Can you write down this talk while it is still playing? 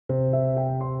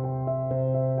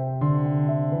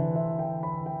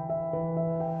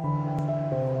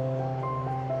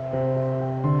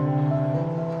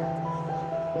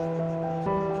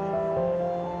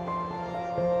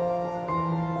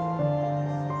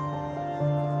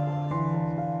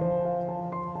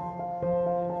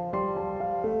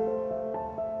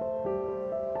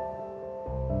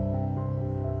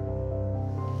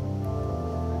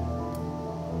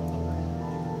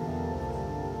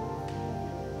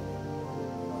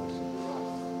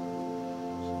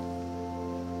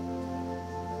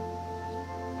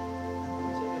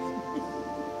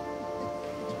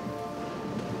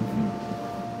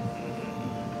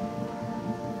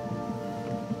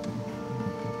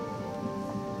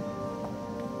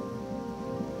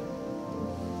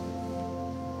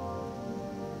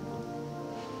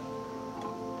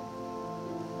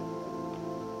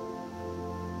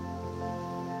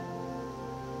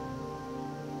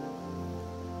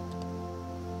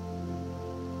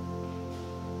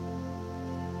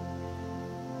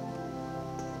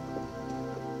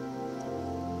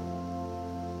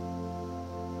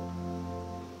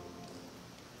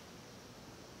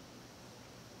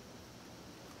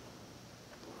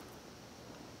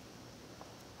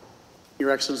Your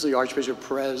Excellency Archbishop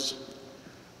Perez,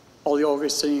 all the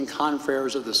Augustinian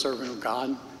confreres of the servant of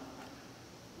God,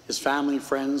 his family,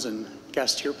 friends, and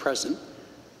guests here present,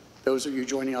 those of you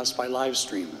joining us by live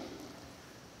stream.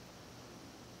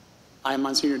 I am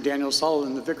Monsignor Daniel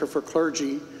Sullivan, the Vicar for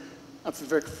Clergy, the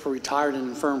Vicar for Retired and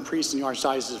Infirm Priests in the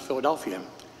Archdiocese of Philadelphia.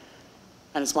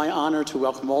 And it's my honor to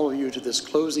welcome all of you to this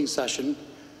closing session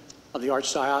of the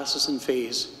Archdiocesan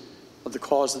phase of the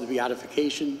cause of the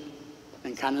Beatification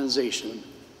and Canonization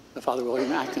of Father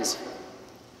William Atkinson.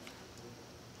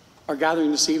 Our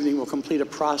gathering this evening will complete a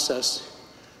process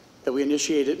that we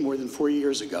initiated more than 4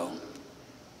 years ago.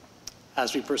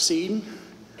 As we proceed,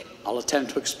 I'll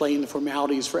attempt to explain the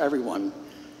formalities for everyone,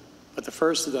 but the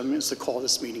first of them is to call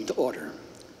this meeting to order.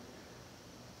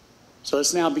 So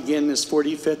let's now begin this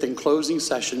 45th and closing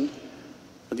session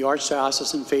of the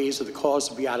Archdiocesan phase of the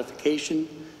cause of Beatification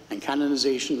and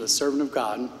Canonization of the servant of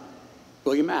God,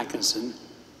 William Atkinson,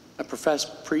 a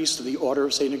professed priest of the Order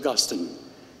of St. Augustine,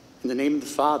 in the name of the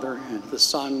Father, and of the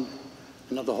Son,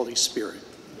 and of the Holy Spirit.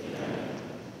 Amen.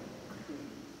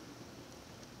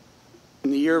 In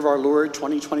the year of our Lord,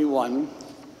 2021,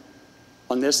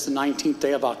 on this, the 19th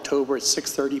day of October at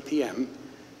 6:30 p.m.,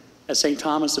 at St.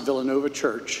 Thomas of Villanova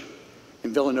Church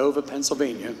in Villanova,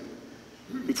 Pennsylvania,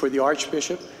 before the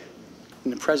Archbishop,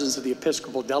 in the presence of the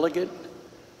Episcopal Delegate,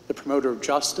 the Promoter of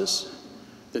Justice,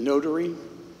 the Notary,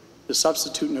 the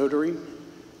Substitute Notary,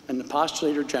 and the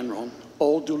Postulator General,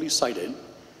 all duly cited,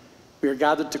 we are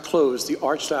gathered to close the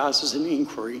Archdiocesan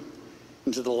inquiry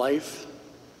into the life,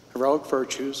 heroic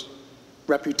virtues,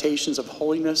 reputations of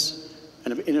holiness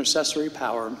and of intercessory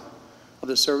power of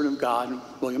the servant of God,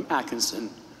 William Atkinson,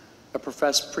 a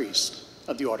professed priest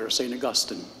of the Order of St.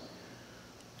 Augustine.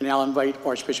 And I'll invite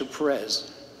Archbishop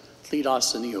Perez to lead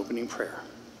us in the opening prayer.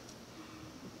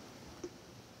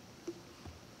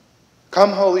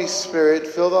 Come, Holy Spirit,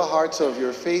 fill the hearts of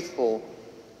your faithful,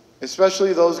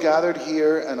 especially those gathered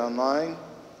here and online,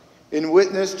 in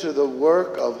witness to the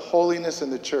work of holiness in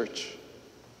the Church.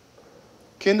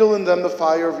 Kindle in them the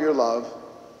fire of your love,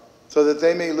 so that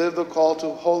they may live the call to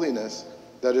holiness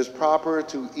that is proper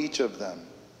to each of them.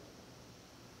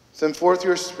 Send forth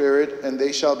your Spirit, and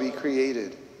they shall be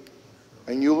created,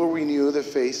 and you will renew the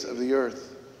face of the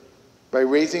earth by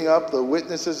raising up the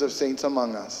witnesses of saints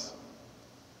among us.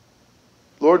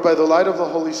 Lord, by the light of the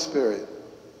Holy Spirit,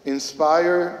 you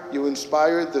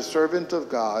inspired the servant of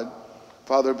God,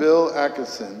 Father Bill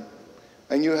Atkinson,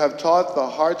 and you have taught the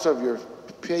hearts of your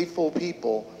faithful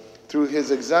people through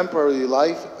his exemplary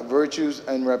life, virtues,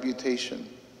 and reputation.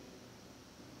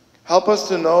 Help us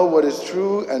to know what is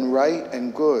true and right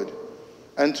and good,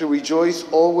 and to rejoice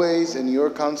always in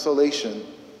your consolation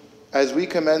as we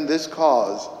commend this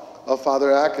cause of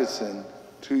Father Atkinson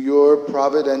to your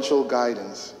providential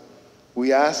guidance.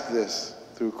 We ask this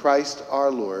through Christ our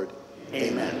Lord.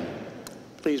 Amen.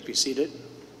 Please be seated.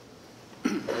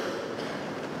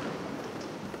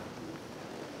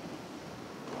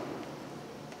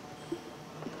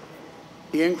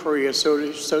 The inquiry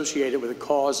associated with the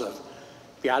cause of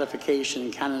beatification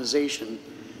and canonization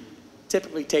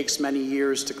typically takes many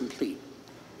years to complete.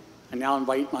 I now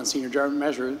invite Monsignor Jeremy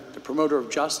Measure, the Promoter of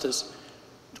Justice,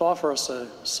 to offer us a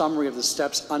summary of the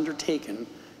steps undertaken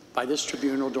by this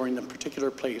tribunal during the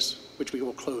particular place which we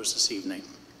will close this evening.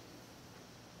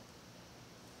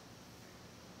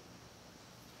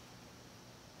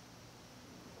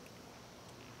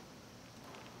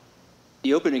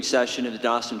 The opening session of the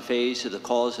diocesan phase of the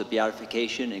cause of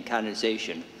beatification and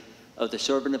canonization of the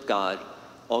servant of God,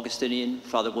 Augustinian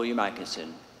Father William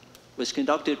Atkinson, was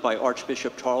conducted by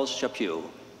Archbishop Charles Chaput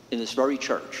in this very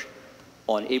church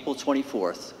on April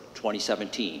 24th,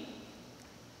 2017.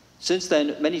 Since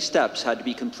then, many steps had to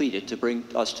be completed to bring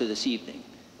us to this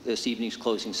evening's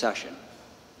closing session.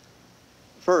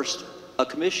 First, a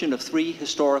commission of 3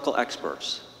 historical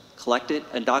experts collected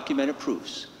and documented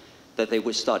proofs that they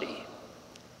would study.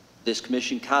 This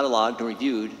commission cataloged and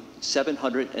reviewed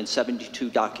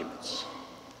 772 documents.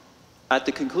 At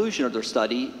the conclusion of their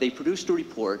study, they produced a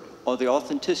report on the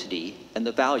authenticity and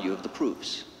the value of the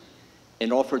proofs,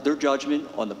 and offered their judgment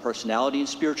on the personality and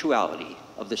spirituality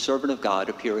of the servant of God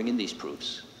appearing in these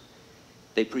proofs.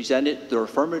 They presented their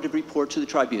affirmative report to the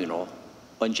tribunal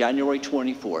on January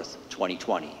 24th,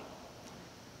 2020.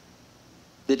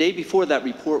 The day before that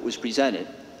report was presented,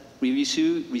 we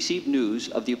received news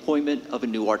of the appointment of a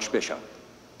new archbishop.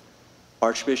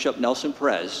 Archbishop Nelson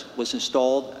Perez was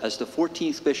installed as the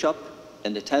 14th bishop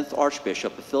and the 10th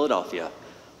archbishop of Philadelphia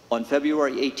on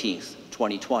February 18th,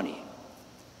 2020.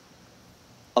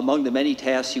 Among the many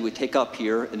tasks he would take up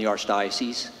here in the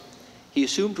Archdiocese, he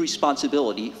assumed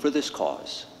responsibility for this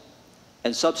cause.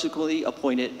 and subsequently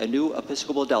appointed a new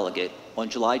Episcopal delegate on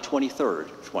July 23,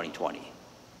 2020.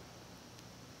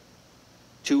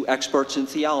 2 experts in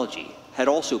theology had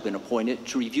also been appointed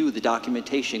to review the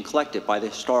documentation collected by the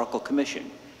Historical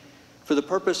Commission for the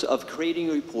purpose of creating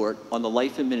a report on the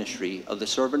life and ministry of the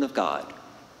servant of God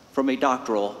from a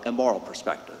doctrinal and moral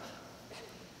perspective.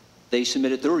 They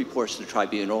submitted their reports to the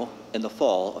tribunal in the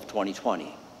fall of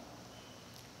 2020.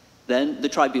 Then the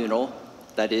tribunal,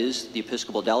 that is, the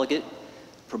Episcopal delegate,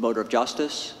 promoter of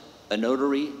justice, a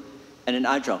notary, and an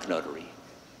adjunct notary,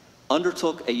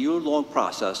 undertook a year-long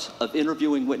process of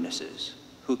interviewing witnesses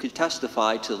who could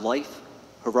testify to life,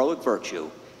 heroic virtue,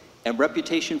 and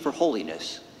reputation for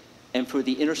holiness, and for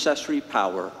the intercessory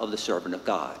power of the servant of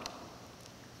God.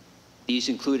 These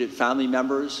included family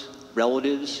members,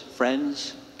 relatives,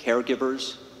 friends,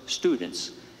 caregivers,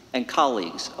 students, and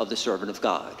colleagues of the servant of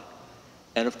God,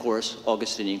 and of course,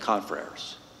 Augustinian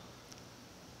confreres.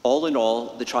 All in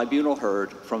all, the tribunal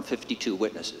heard from 52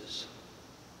 witnesses.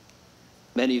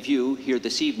 Many of you here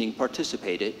this evening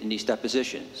participated in these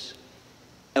depositions,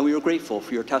 and we are grateful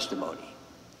for your testimony.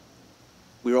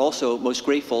 We are also most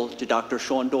grateful to Dr.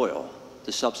 Sean Doyle,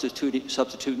 the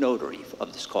substitute notary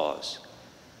of this cause,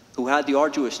 who had the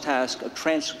arduous task of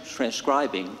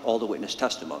transcribing all the witness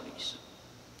testimonies.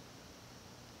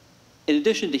 In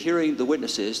addition to hearing the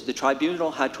witnesses, the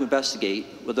tribunal had to investigate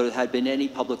whether there had been any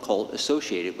public cult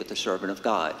associated with the servant of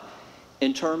God,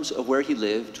 in terms of where he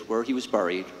lived, where he was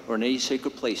buried, or in any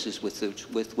sacred places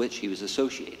with which he was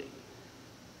associated.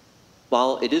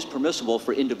 While it is permissible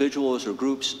for individuals or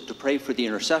groups to pray for the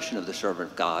intercession of the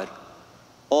servant of God,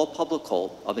 all public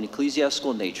cult of an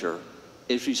ecclesiastical nature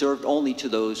is reserved only to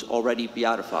those already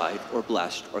beatified or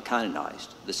blessed or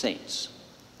canonized, the saints.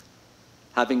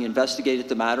 Having investigated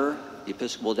the matter, the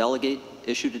Episcopal delegate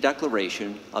issued a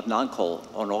declaration of non-cult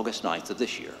on August 9th of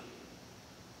this year.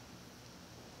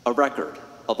 A record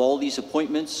of all these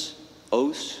appointments,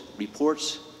 oaths,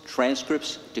 reports,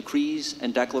 transcripts, decrees,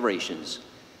 and declarations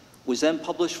was then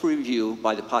published for review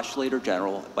by the Postulator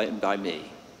General and by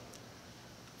me.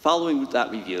 Following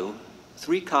that review,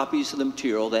 3 copies of the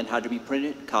material then had to be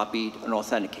printed, copied, and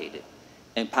authenticated,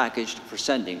 and packaged for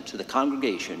sending to the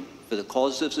Congregation for the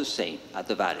Causes of the Saint at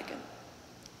the Vatican.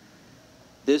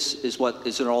 This is what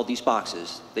is in all these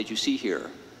boxes that you see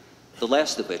here, the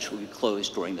last of which will be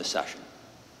closed during this session.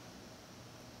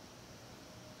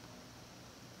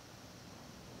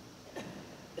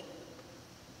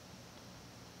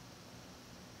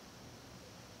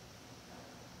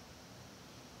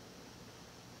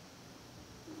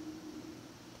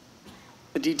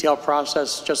 The detailed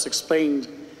process just explained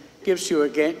gives you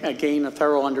again a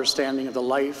thorough understanding of the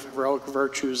life, heroic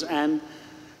virtues, and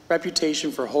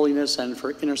reputation for holiness and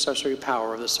for intercessory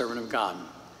power of the servant of God.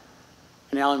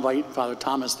 I now invite Father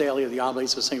Thomas Daly of the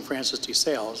Oblates of St. Francis de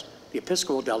Sales, the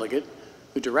Episcopal delegate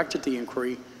who directed the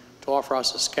inquiry, to offer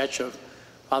us a sketch of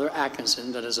Father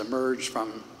Atkinson that has emerged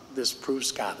from this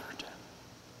proofs gathered.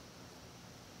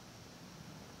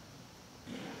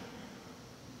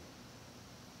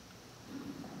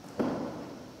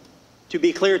 To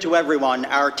be clear to everyone,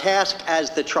 our task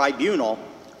as the tribunal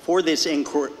for this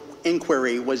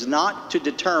inquiry was not to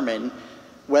determine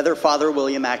whether Father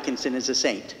William Atkinson is a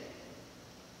saint.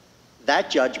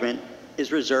 That judgment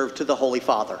is reserved to the Holy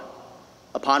Father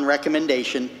upon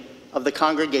recommendation of the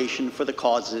Congregation for the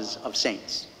Causes of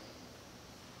Saints.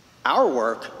 Our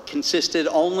work consisted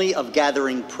only of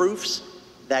gathering proofs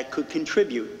that could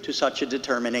contribute to such a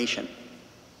determination.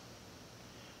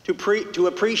 To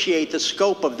appreciate the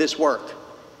scope of this work,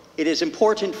 it is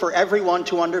important for everyone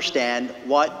to understand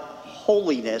what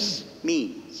holiness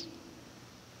means.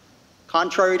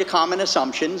 Contrary to common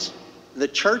assumptions, the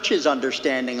Church's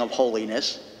understanding of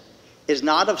holiness is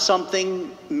not of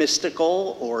something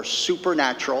mystical or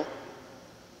supernatural,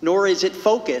 nor is it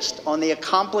focused on the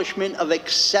accomplishment of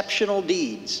exceptional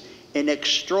deeds in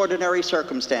extraordinary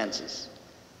circumstances.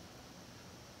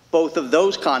 Both of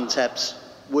those concepts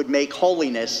would make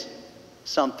holiness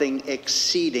something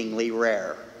exceedingly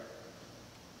rare.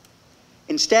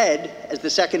 Instead, as the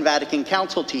Second Vatican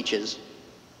Council teaches,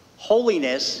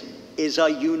 holiness is a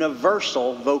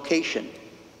universal vocation,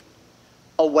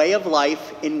 a way of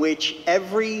life in which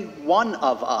every one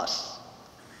of us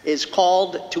is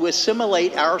called to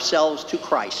assimilate ourselves to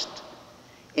Christ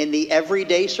in the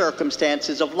everyday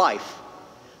circumstances of life,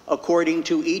 according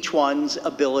to each one's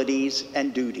abilities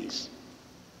and duties.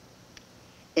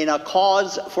 In a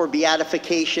cause for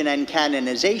beatification and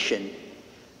canonization,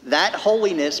 that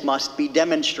holiness must be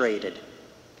demonstrated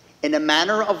in a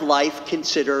manner of life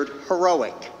considered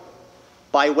heroic,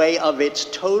 by way of its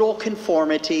total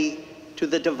conformity to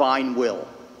the divine will,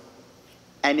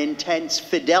 and intense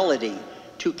fidelity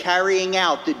to carrying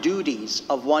out the duties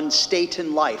of one's state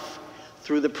in life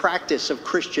through the practice of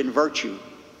Christian virtue,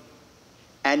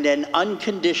 and an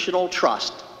unconditional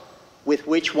trust with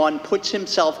which one puts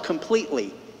himself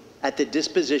completely at the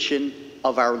disposition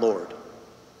of our Lord.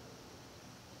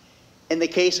 In the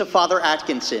case of Father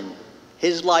Atkinson,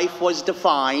 his life was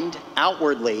defined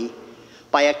outwardly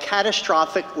by a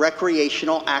catastrophic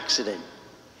recreational accident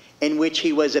in which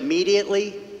he was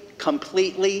immediately,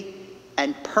 completely,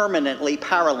 and permanently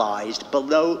paralyzed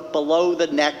below the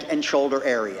neck and shoulder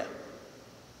area.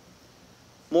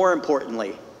 More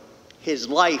importantly, his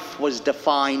life was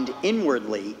defined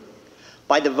inwardly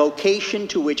by the vocation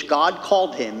to which God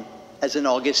called him as an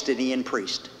Augustinian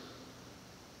priest.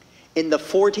 In the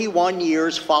 41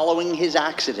 years following his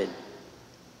accident,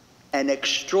 an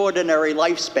extraordinary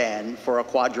lifespan for a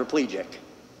quadriplegic,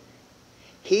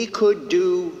 he could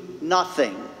do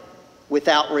nothing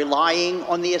without relying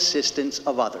on the assistance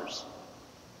of others.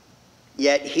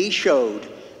 Yet he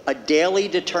showed a daily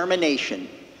determination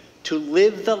to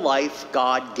live the life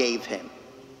God gave him,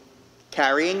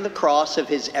 carrying the cross of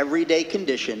his everyday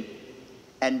condition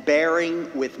and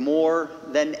bearing with more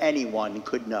than anyone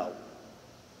could know.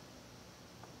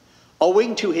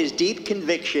 Owing to his deep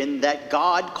conviction that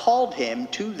God called him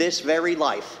to this very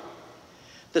life,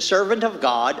 the servant of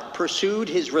God pursued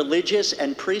his religious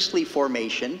and priestly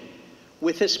formation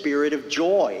with a spirit of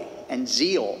joy and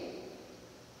zeal.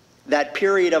 That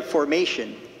period of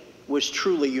formation was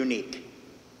truly unique.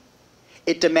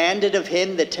 It demanded of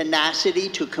him the tenacity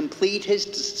to complete his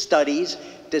studies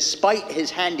despite his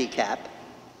handicap,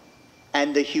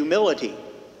 and the humility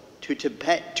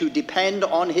to depend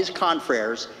on his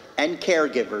confreres and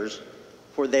caregivers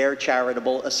for their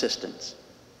charitable assistance.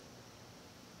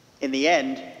 In the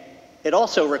end, it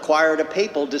also required a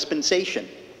papal dispensation,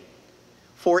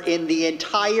 for in the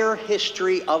entire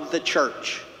history of the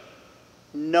Church,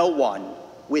 no one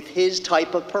with his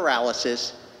type of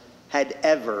paralysis had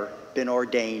ever been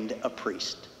ordained a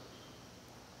priest.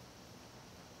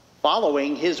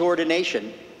 Following his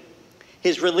ordination,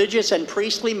 his religious and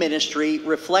priestly ministry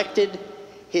reflected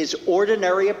his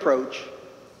ordinary approach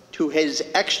to his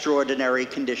extraordinary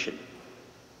condition.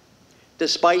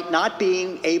 Despite not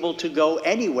being able to go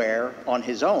anywhere on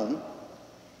his own,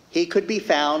 he could be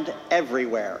found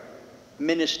everywhere,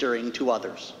 ministering to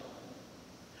others.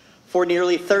 For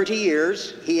nearly 30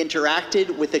 years, he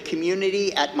interacted with the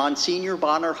community at Monsignor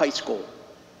Bonner High School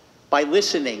by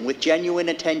listening with genuine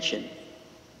attention,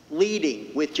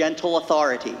 leading with gentle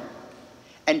authority,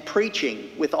 and preaching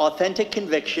with authentic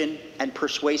conviction and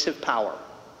persuasive power.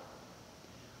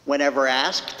 Whenever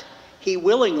asked, he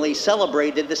willingly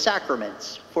celebrated the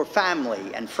sacraments for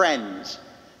family and friends,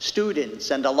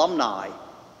 students and alumni,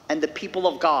 and the people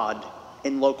of God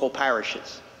in local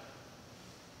parishes.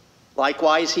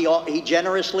 Likewise, he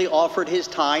generously offered his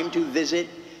time to visit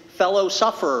fellow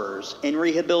sufferers in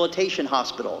rehabilitation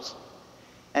hospitals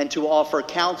and to offer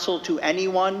counsel to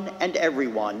anyone and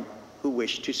everyone who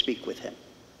wished to speak with him.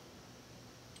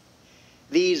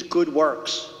 These good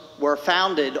works were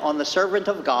founded on the servant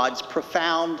of God's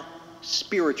profound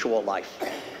spiritual life.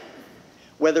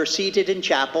 Whether seated in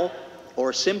chapel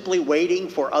or simply waiting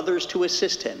for others to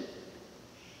assist him,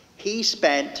 he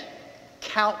spent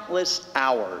countless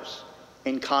hours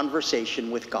in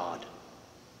conversation with God.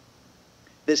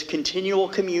 This continual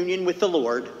communion with the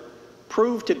Lord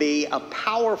proved to be a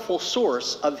powerful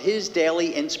source of his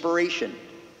daily inspiration,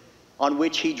 on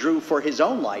which he drew for his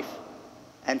own life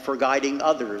and for guiding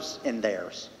others in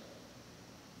theirs.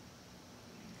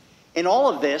 In all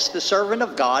of this, the servant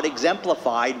of God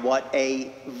exemplified what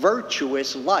a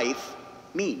virtuous life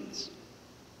means.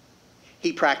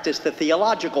 He practiced the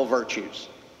theological virtues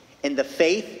in the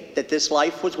faith that this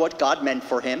life was what God meant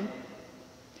for him,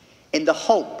 in the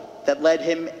hope that led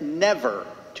him never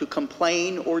to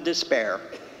complain or despair,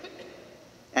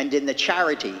 and in the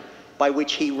charity by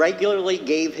which he regularly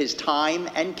gave his time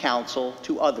and counsel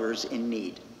to others in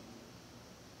need.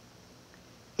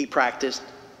 He practiced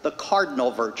the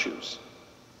cardinal virtues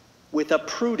with a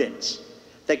prudence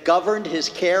that governed his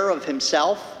care of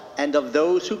himself and of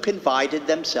those who confided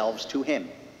themselves to him,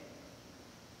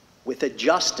 with a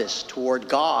justice toward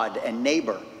God and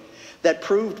neighbor that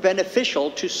proved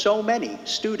beneficial to so many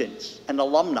students and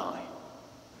alumni,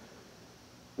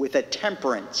 with a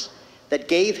temperance that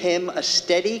gave him a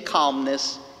steady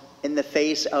calmness in the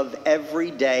face of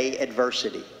everyday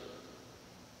adversity,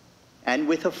 and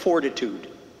with a fortitude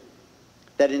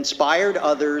that inspired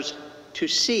others to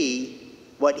see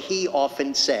what he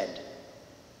often said,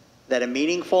 that a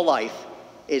meaningful life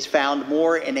is found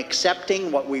more in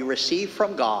accepting what we receive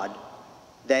from God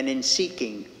than in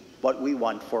seeking what we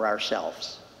want for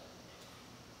ourselves.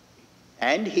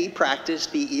 And he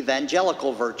practiced the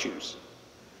evangelical virtues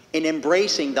in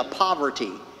embracing the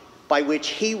poverty by which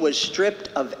he was stripped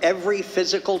of every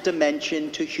physical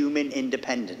dimension to human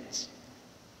independence,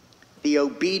 the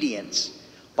obedience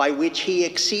by which he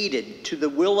acceded to the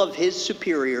will of his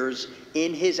superiors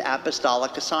in his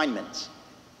apostolic assignments,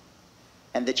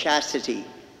 and the chastity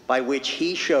by which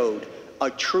he showed a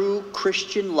true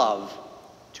Christian love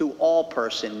to all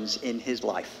persons in his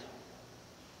life.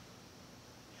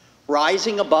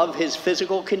 Rising above his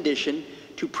physical condition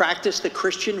to practice the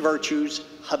Christian virtues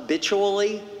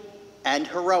habitually and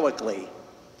heroically,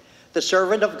 the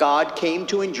servant of God came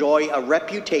to enjoy a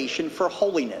reputation for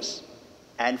holiness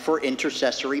and for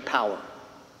intercessory power.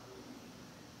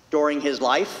 During his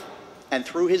life and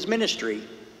through his ministry,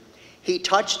 he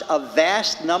touched a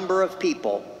vast number of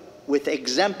people with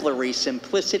exemplary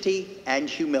simplicity and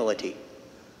humility.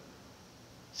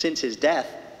 Since his death,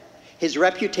 his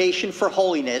reputation for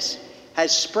holiness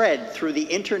has spread through the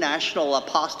international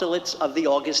apostolates of the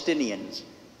Augustinians,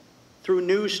 through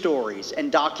news stories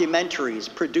and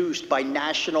documentaries produced by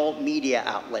national media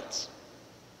outlets,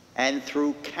 and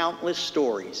through countless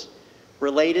stories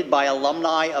related by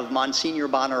alumni of Monsignor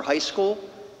Bonner High School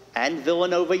and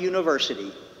Villanova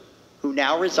University, who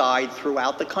now reside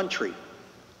throughout the country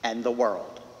and the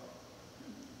world.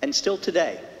 And still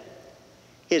today,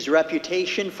 his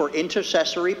reputation for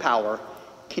intercessory power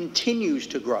continues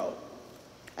to grow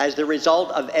as the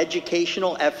result of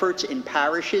educational efforts in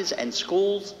parishes and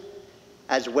schools,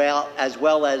 as well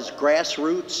as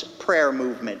grassroots prayer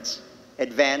movements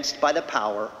advanced by the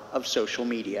power of social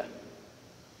media.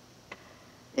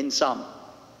 In sum,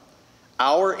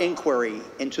 our inquiry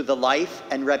into the life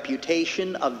and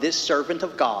reputation of this servant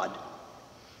of God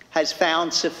has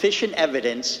found sufficient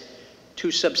evidence to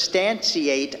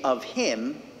substantiate of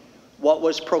him what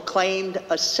was proclaimed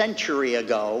a century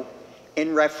ago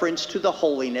in reference to the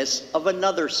holiness of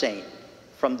another saint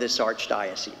from this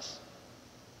archdiocese.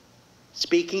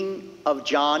 Speaking of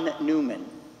John Newman,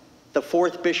 the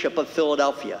 4th Bishop of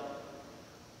Philadelphia,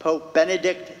 Pope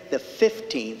Benedict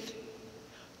XV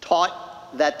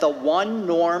taught that the one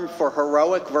norm for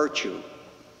heroic virtue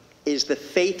is the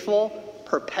faithful,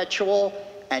 perpetual,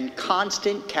 and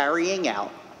constant carrying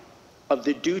out of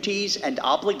the duties and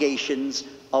obligations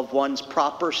of one's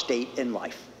proper state in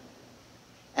life,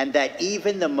 and that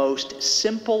even the most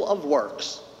simple of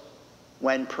works,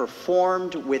 when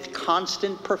performed with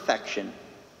constant perfection,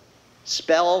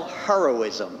 spell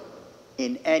heroism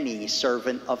in any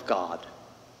servant of God.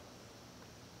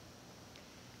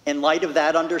 In light of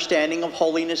that understanding of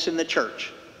holiness in the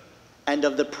Church and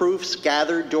of the proofs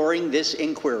gathered during this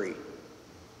inquiry,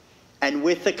 and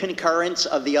with the concurrence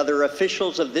of the other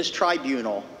officials of this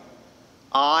tribunal,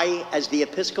 I, as the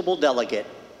Episcopal delegate,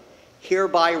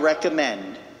 hereby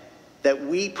recommend that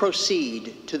we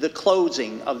proceed to the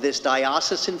closing of this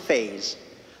diocesan phase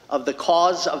of the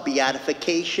cause of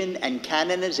beatification and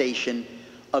canonization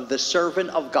of the servant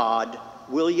of God,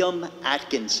 William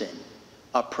Atkinson,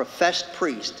 a professed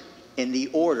priest in the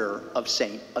Order of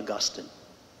St. Augustine.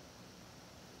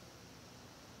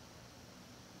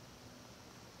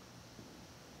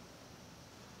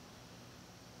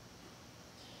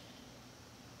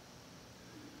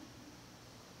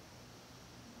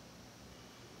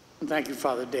 Thank you,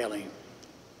 Father Daly.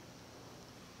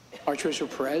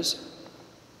 Archbishop Perez.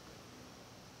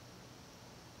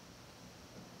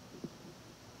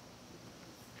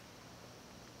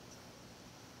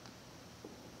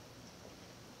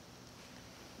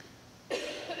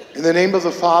 In the name of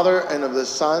the Father, and of the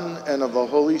Son, and of the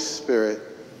Holy Spirit,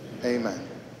 amen.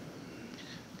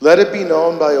 Let it be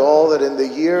known by all that in the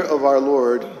year of our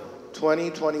Lord,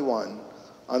 2021,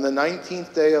 on the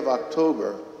 19th day of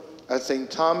October, at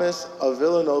St. Thomas of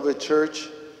Villanova Church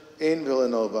in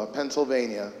Villanova,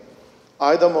 Pennsylvania,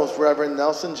 I, the Most Reverend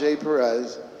Nelson J.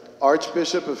 Perez,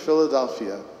 Archbishop of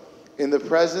Philadelphia, in the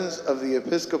presence of the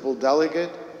Episcopal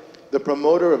delegate, the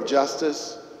promoter of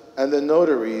justice, and the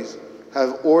notaries,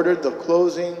 have ordered the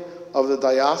closing of the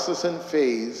diocesan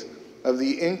phase of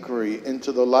the inquiry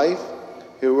into the life,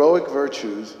 heroic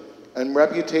virtues, and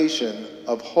reputation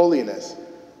of holiness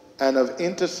and of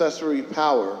intercessory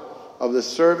power of the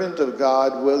servant of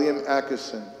God, William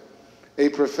Atkinson, a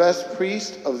professed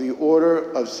priest of the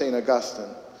Order of St.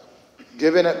 Augustine,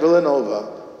 given at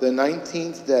Villanova the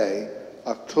 19th day,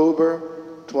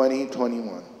 October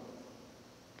 2021.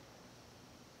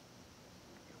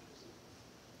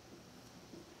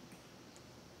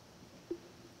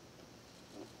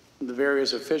 The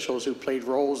various officials who played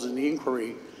roles in the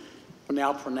inquiry will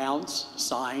now pronounce,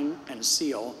 sign, and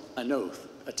seal an oath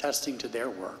attesting to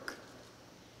their work.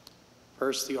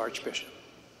 First, the Archbishop.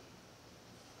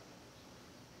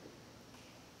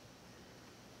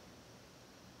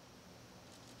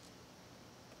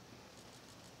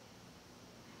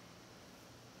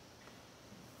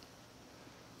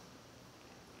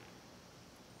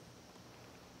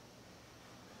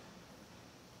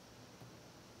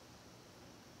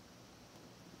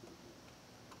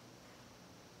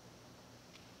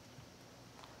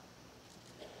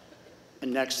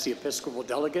 And next, the Episcopal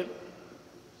Delegate.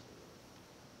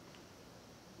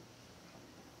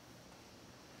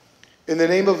 In the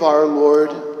name of our Lord,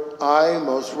 I,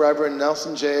 Most Reverend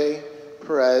Nelson J.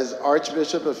 Perez,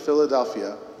 Archbishop of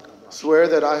Philadelphia, swear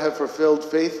that I have fulfilled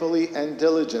faithfully and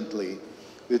diligently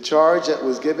the charge that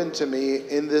was given to me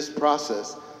in this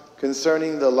process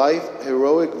concerning the life,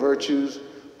 heroic virtues,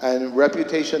 and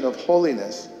reputation of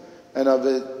holiness, and of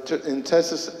the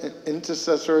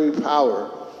intercessory power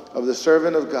of the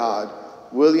servant of God,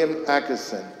 William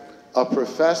Atkinson, a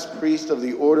professed priest of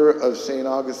the Order of St.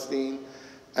 Augustine,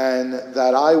 and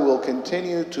that I will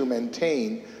continue to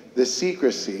maintain the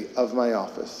secrecy of my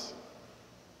office.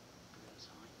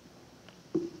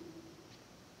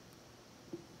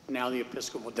 Now the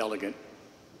Episcopal Delegate.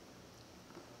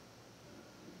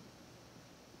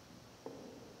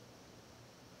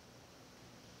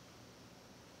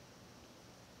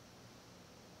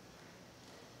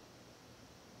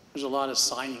 There's a lot of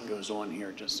signing goes on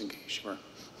here, just in case you're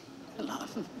a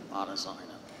lot of signing.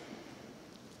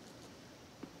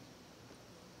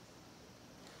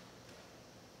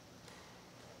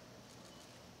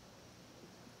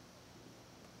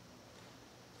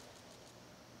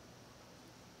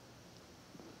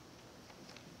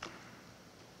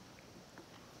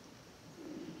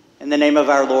 In the name of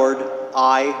our Lord,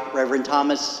 I, Reverend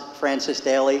Thomas Francis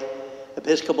Daly,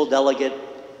 Episcopal Delegate,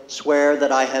 swear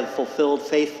that I have fulfilled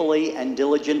faithfully and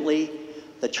diligently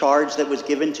the charge that was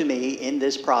given to me in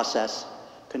this process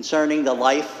concerning the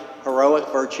life, heroic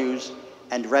virtues,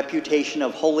 and reputation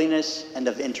of holiness and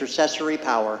of intercessory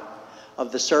power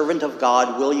of the servant of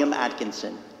God, William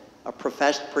Atkinson, a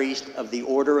professed priest of the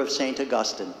Order of St.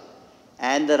 Augustine,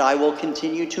 and that I will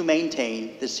continue to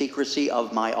maintain the secrecy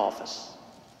of my office.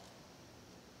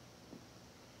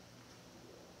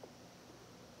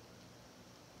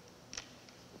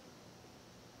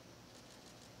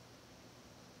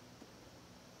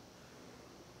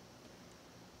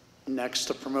 Next,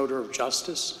 the Promoter of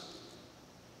Justice.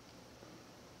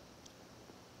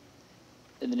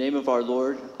 In the name of our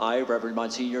Lord, I, Reverend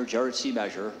Monsignor Jared C.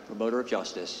 Measure, Promoter of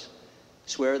Justice,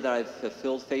 swear that I have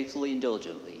fulfilled faithfully and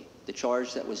diligently the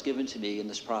charge that was given to me in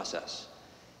this process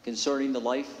concerning the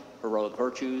life, heroic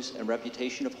virtues, and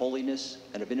reputation of holiness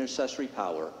and of intercessory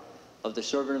power of the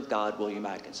servant of God, William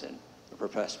Atkinson, a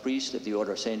professed priest of the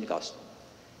Order of St. Augustine,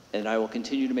 and I will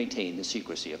continue to maintain the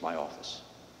secrecy of my office.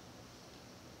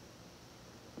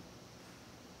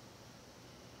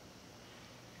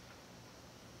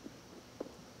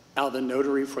 Now the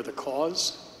Notary for the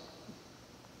cause.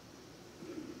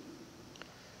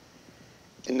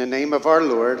 In the name of our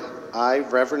Lord, I,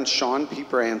 Reverend Sean P.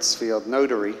 Bransfield,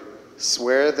 Notary,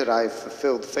 swear that I have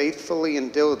fulfilled faithfully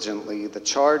and diligently the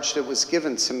charge that was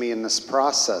given to me in this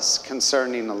process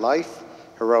concerning the life,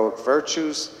 heroic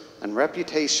virtues, and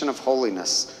reputation of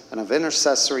holiness and of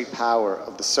intercessory power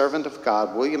of the servant of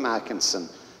God, William Atkinson,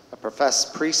 a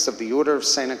professed priest of the Order of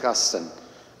St. Augustine,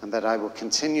 and that I will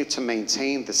continue to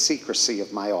maintain the secrecy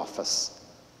of my office.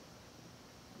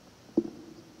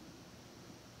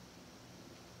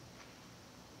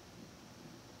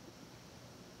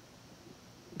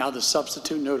 Now the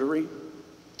Substitute Notary.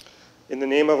 In the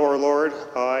name of our Lord,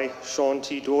 I, Sean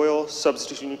T. Doyle,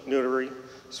 Substitute Notary,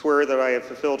 swear that I have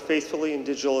fulfilled faithfully and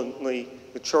diligently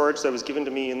the charge that was given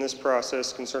to me in this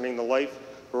process concerning the life,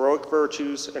 heroic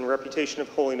virtues, and reputation of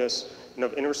holiness and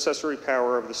of intercessory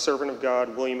power of the servant of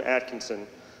God, William Atkinson,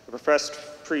 a professed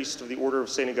priest of the Order of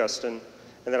St. Augustine,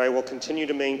 and that I will continue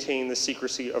to maintain the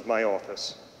secrecy of my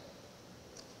office.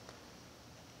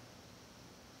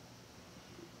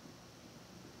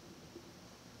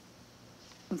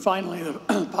 And finally, the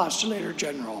Postulator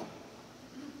General.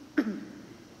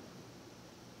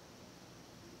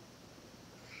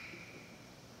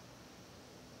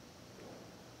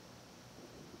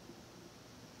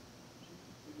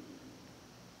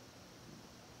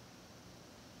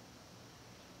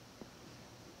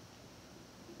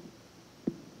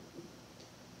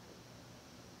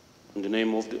 In the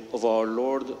name of our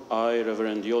Lord, I,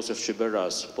 Reverend Joseph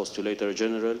Chiberras, Postulator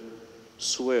General,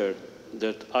 swear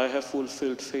that I have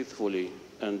fulfilled faithfully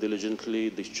and diligently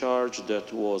the charge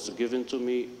that was given to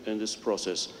me in this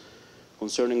process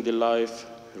concerning the life,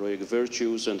 heroic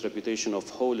virtues, and reputation of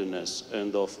holiness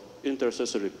and of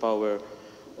intercessory power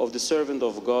of the servant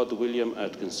of God, William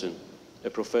Atkinson, a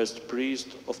professed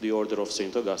priest of the Order of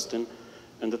St. Augustine,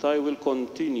 and that I will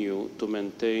continue to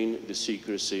maintain the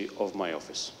secrecy of my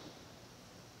office.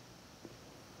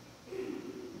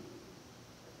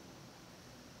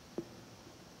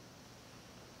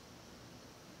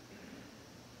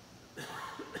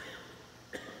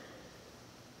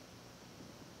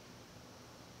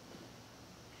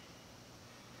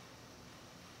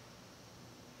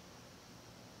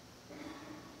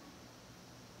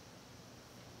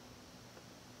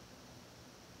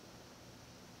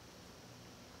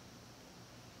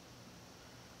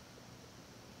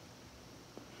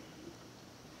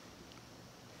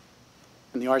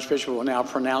 And the Archbishop will now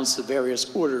pronounce the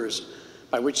various orders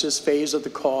by which this phase of the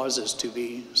cause is to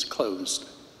be closed.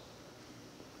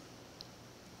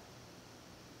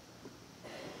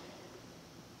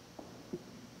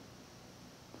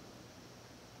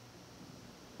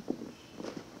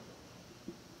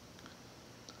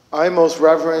 I, Most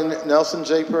Reverend Nelson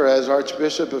J. Perez,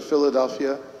 Archbishop of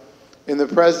Philadelphia, in the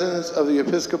presence of the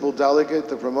Episcopal Delegate,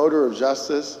 the Promoter of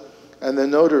Justice, and the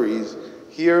notaries,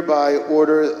 hereby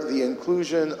order the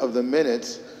inclusion of the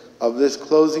minutes of this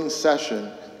closing session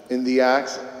in the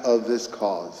acts of this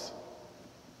cause.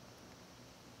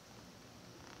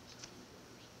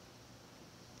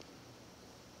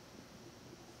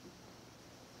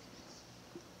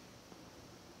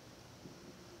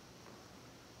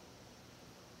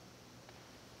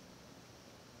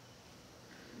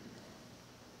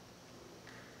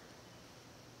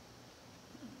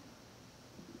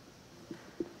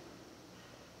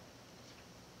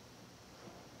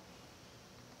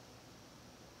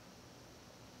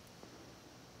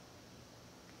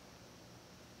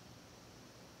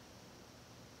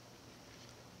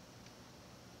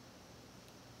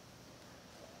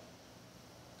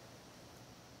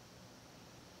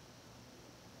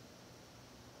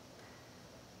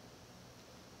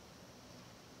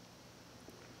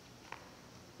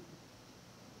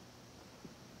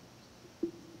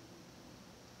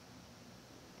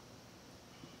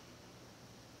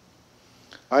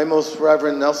 I, Most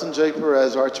Reverend Nelson J.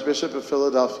 Perez, Archbishop of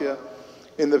Philadelphia,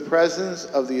 in the presence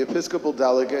of the Episcopal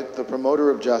Delegate, the Promoter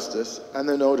of Justice, and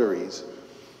the notaries,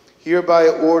 hereby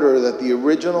order that the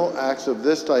original acts of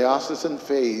this diocesan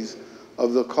phase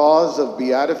of the cause of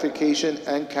beatification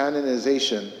and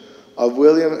canonization of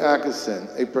William Atkinson,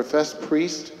 a professed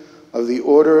priest of the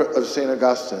Order of St.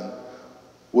 Augustine,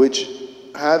 which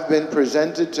have been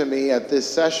presented to me at this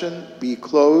session, be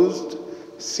closed,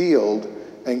 sealed,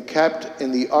 and kept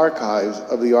in the archives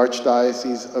of the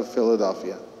Archdiocese of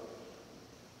Philadelphia.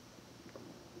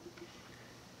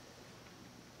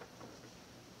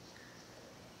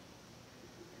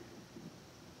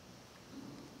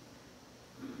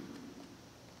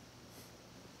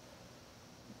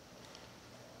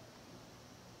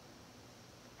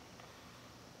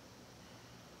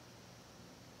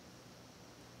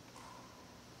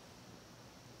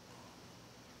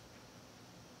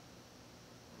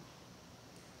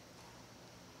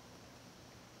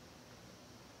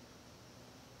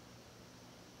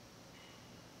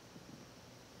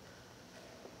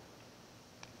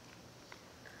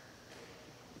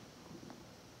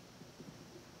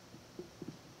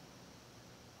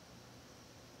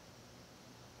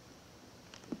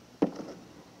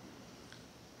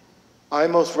 I,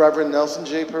 Most Reverend Nelson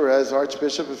J. Perez,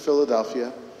 Archbishop of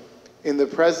Philadelphia, in the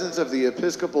presence of the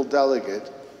Episcopal Delegate,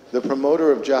 the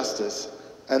Promoter of Justice,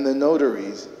 and the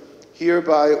notaries,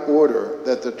 hereby order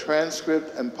that the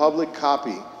transcript and public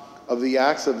copy of the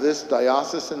acts of this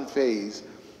diocesan phase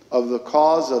of the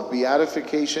cause of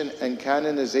beatification and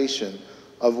canonization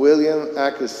of William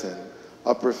Atkinson,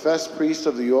 a professed priest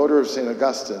of the Order of St.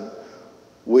 Augustine,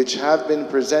 which have been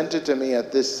presented to me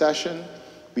at this session,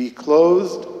 be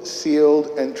closed,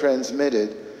 sealed, and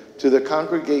transmitted to the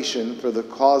Congregation for the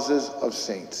Causes of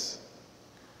Saints.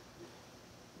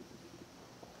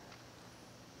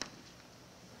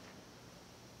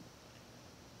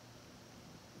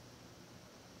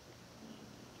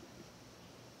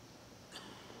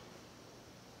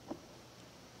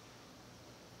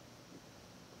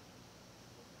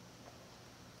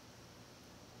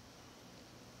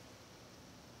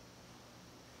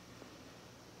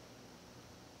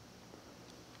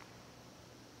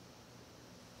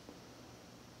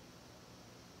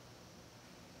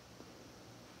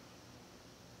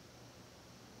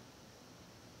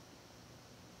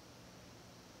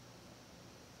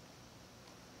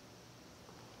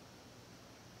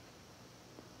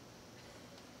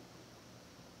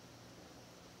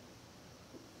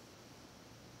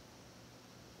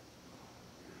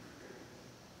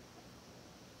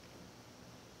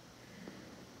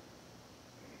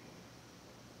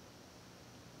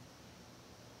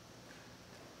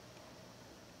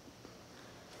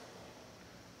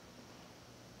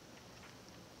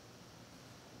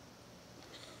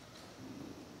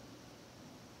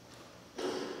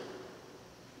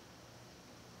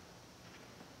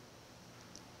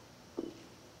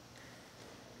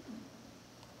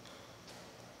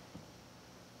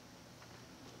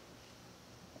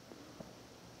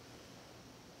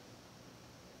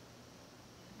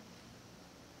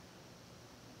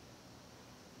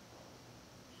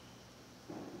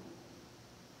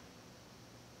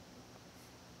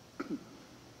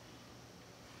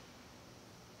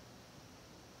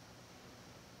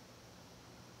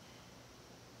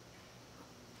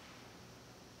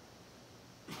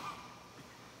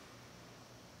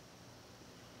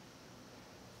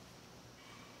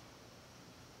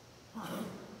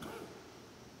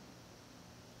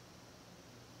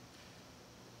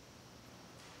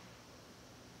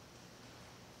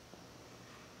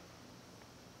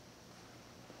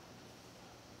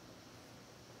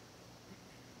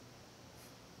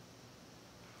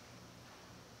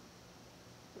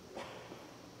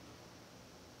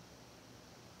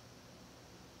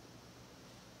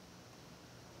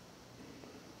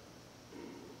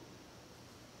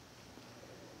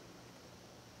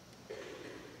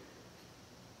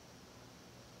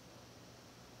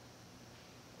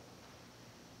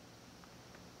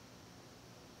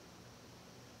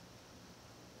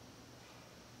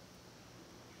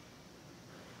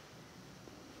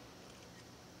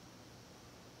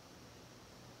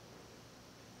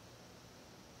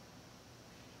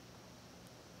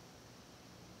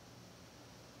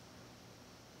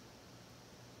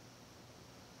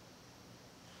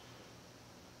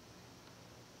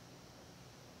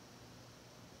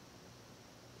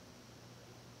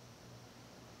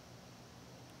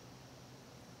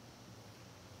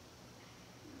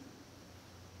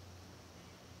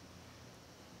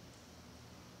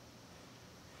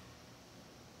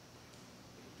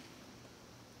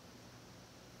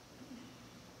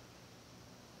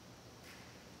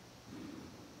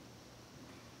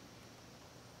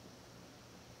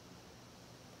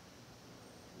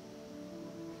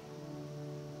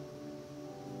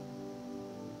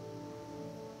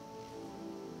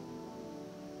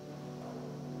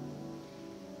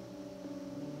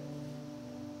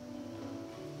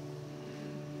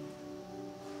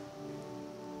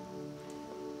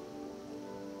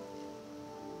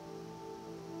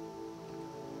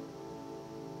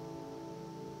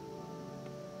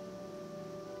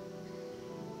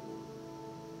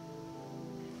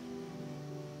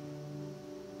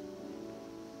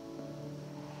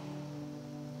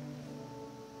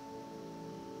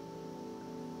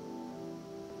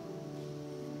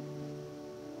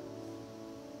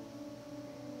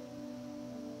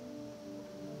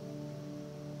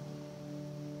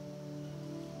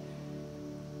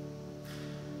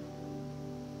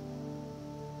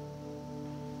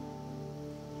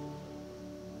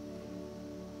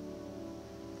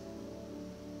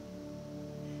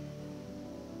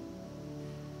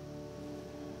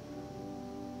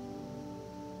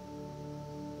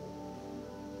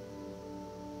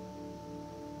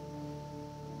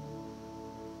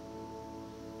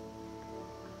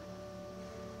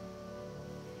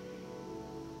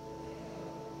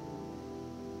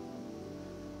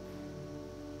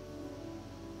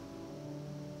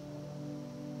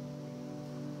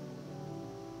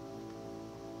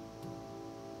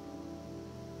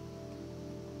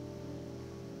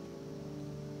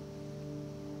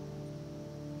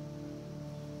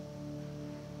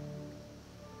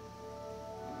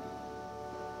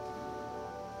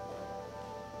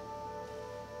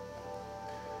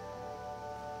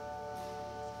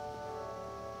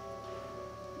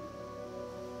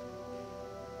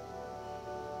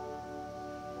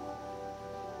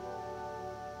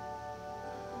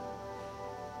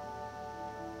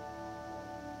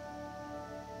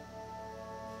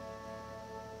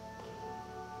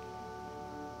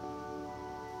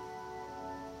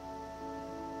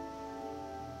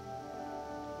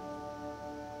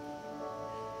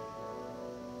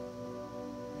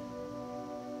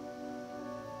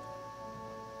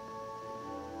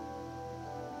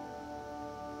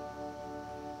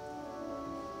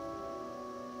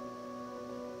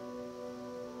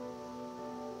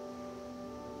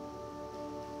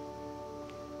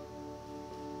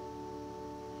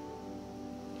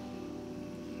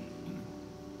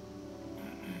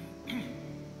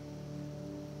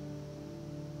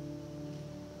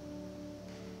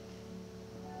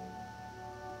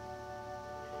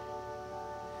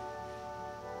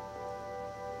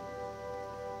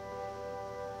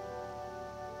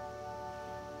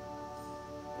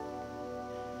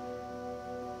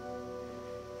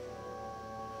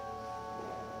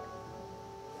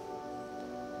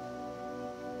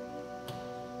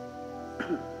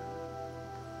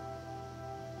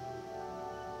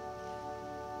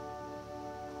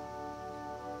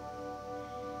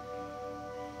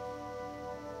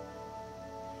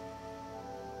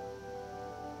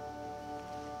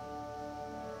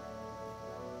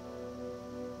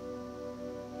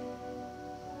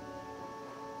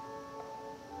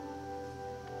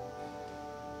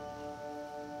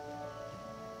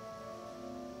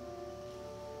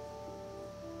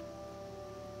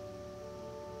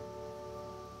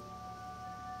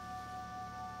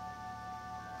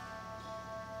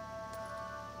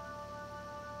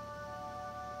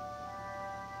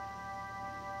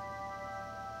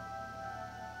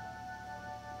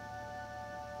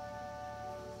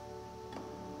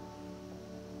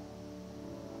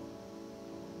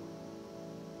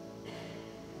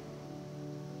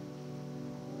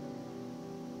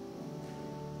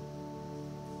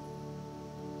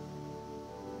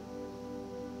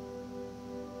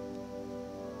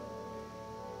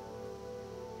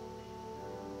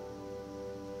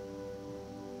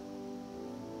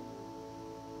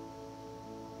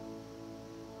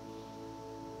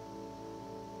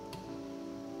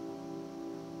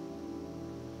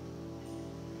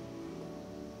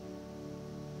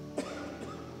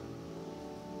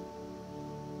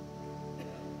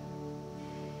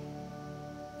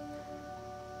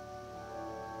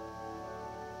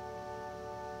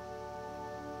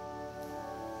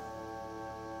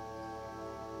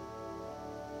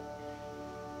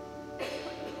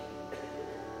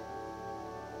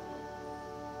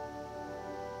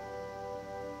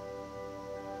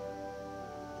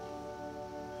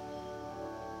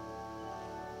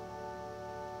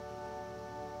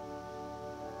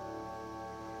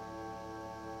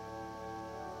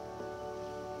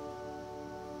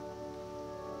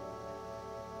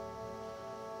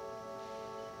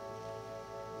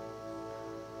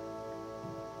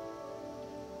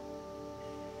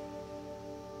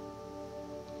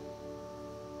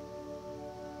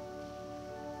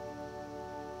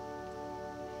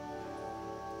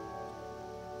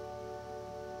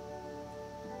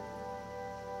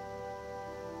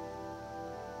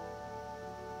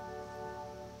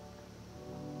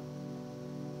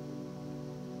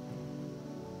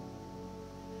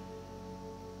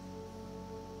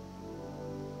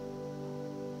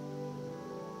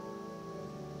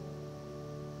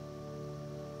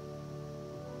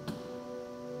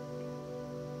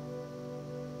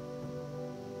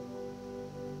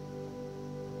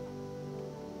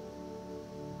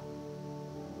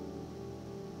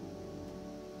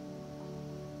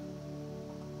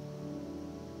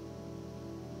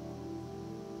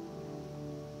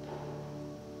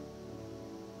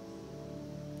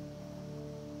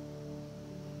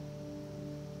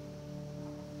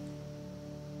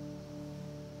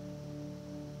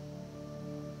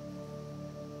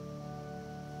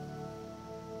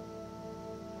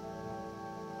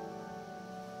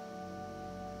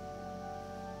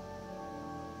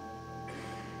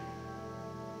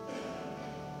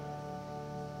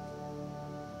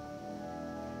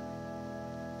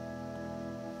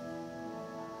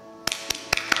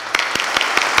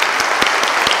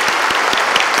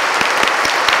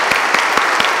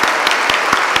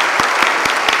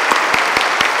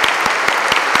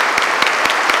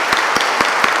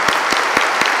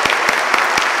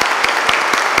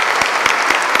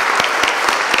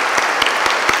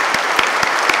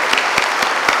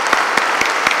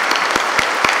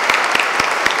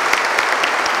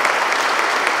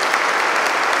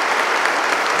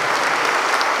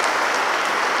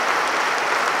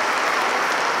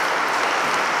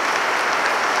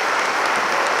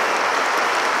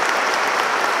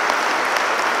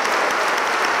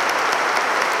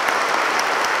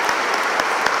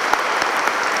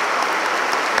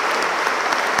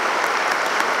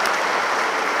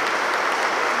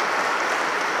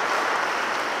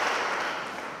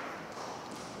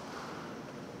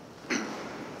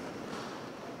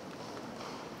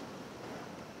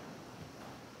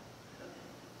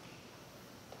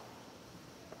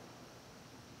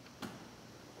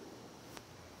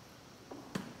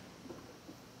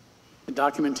 The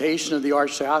documentation of the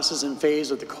archdiocesan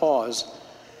phase of the cause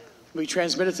will be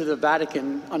transmitted to the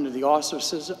Vatican under the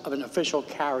auspices of an official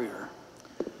carrier.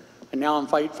 I now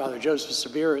invite Father Joseph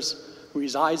Sabiris, who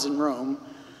resides in Rome,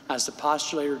 as the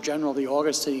Postulator General of the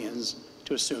Augustinians,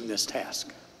 to assume this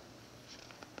task.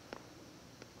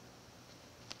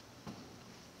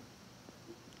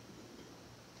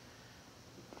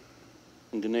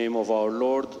 In the name of our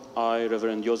Lord, I,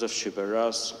 Reverend Joseph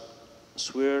Shiberas,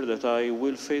 swear that I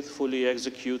will faithfully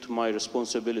execute my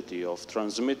responsibility of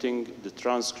transmitting the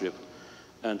transcript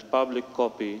and public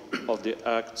copy of the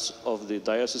acts of the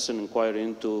diocesan inquiry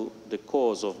into the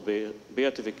cause of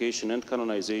beatification and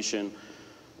canonization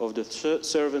of the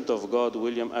servant of God,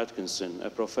 William Atkinson, a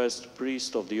professed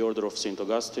priest of the Order of St.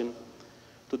 Augustine,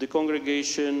 to the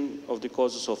Congregation of the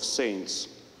Causes of Saints,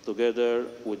 together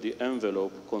with the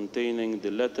envelope containing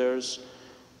the letters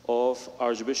of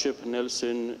Archbishop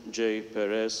Nelson J.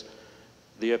 Perez,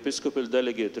 the Episcopal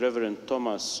Delegate Reverend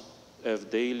Thomas F.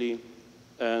 Daly,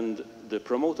 and the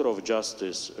Promoter of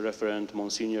Justice, Reverend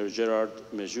Monsignor Gerard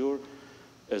Mejur,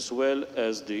 as well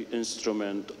as the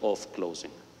instrument of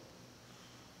closing.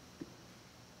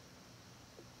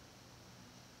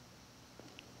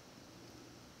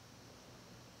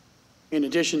 In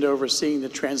addition to overseeing the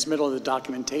transmittal of the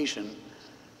documentation,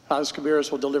 Father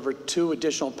Sabiris will deliver 2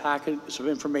 additional packets of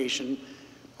information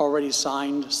already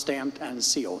signed, stamped, and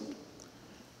sealed.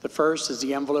 The first is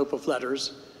the envelope of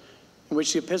letters in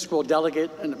which the Episcopal Delegate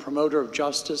and the Promoter of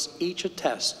Justice each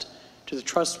attest to the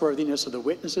trustworthiness of the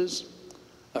witnesses,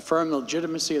 affirm the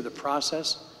legitimacy of the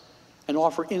process, and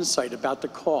offer insight about the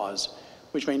cause,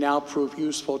 which may now prove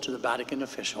useful to the Vatican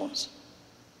officials.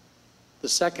 The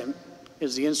second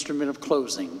is the instrument of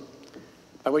closing,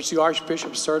 by which the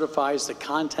Archbishop certifies the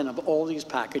content of all these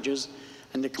packages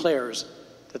and declares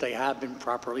that they have been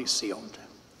properly sealed.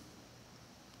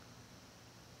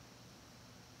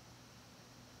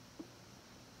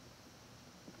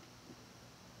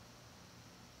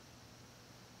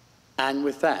 And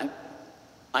with that,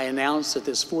 I announce that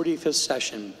this 45th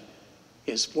session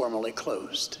is formally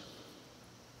closed.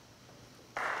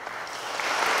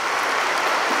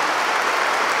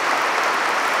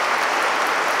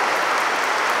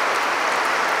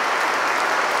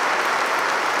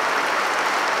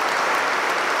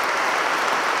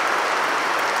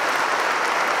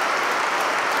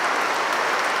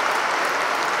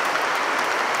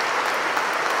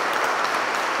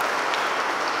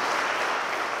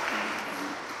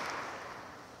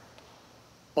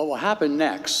 What will happen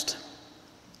next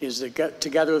is that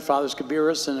together with Father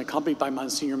Sabiris and accompanied by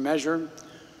Monsignor Mejur,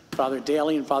 Father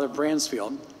Daly, and Father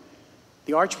Bransfield,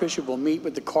 the Archbishop will meet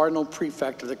with the Cardinal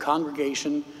Prefect of the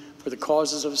Congregation for the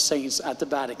Causes of Saints at the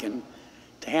Vatican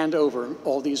to hand over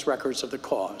all these records of the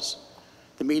cause.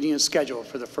 The meeting is scheduled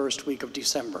for the first week of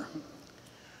December.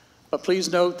 But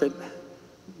please note that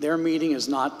their meeting is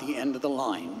not the end of the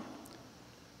line.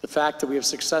 The fact that we have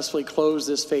successfully closed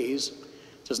this phase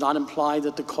does not imply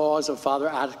that the cause of Father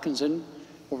Atkinson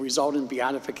will result in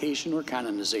beatification or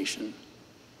canonization.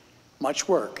 Much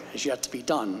work has yet to be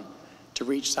done to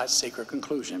reach that sacred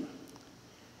conclusion.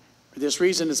 For this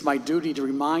reason, it's my duty to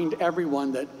remind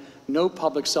everyone that no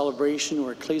public celebration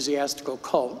or ecclesiastical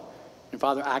cult in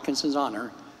Father Atkinson's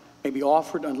honor may be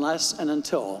offered unless and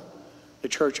until the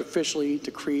Church officially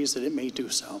decrees that it may do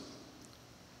so.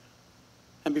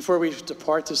 And before we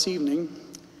depart this evening,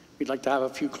 we'd like to have a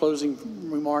few closing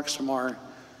remarks from our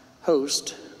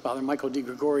host, Father Michael Di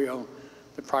Gregorio,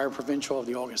 the Prior Provincial of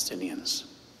the Augustinians.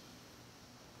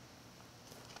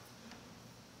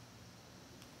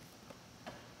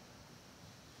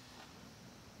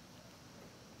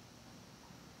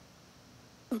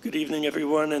 Well, good evening,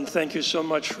 everyone, and thank you so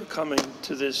much for coming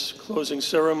to this closing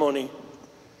ceremony.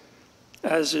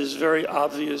 As is very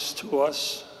obvious to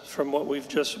us from what we've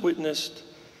just witnessed,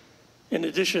 in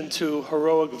addition to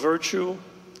heroic virtue,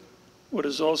 what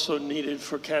is also needed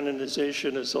for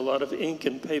canonization is a lot of ink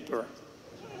and paper.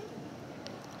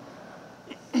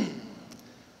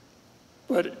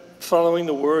 But following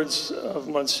the words of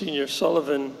Monsignor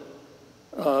Sullivan,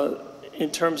 in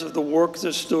terms of the work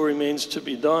that still remains to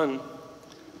be done,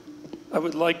 I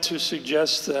would like to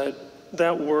suggest that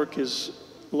that work is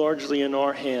largely in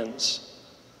our hands.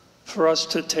 For us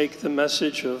to take the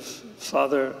message of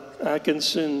Father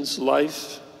Atkinson's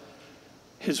life,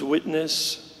 his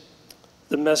witness,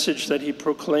 the message that he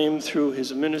proclaimed through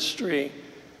his ministry,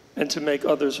 and to make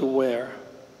others aware.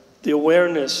 The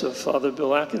awareness of Father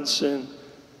Bill Atkinson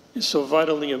is so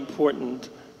vitally important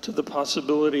to the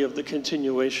possibility of the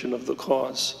continuation of the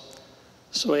cause.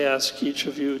 So I ask each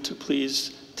of you to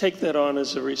please take that on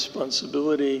as a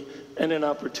responsibility and an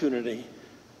opportunity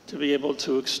to be able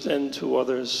to extend to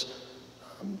others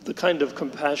the kind of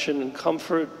compassion and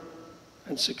comfort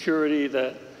and security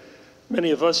that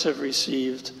many of us have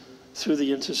received through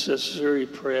the intercessory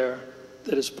prayer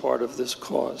that is part of this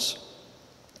cause.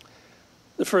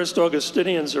 The first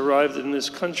Augustinians arrived in this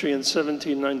country in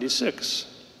 1796.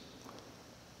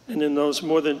 And in those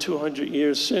more than 200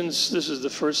 years since, this is the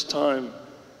first time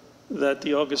that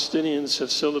the Augustinians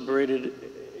have celebrated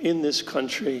in this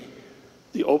country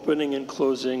the opening and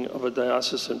closing of a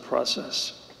diocesan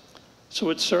process. So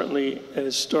it's certainly a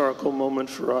historical moment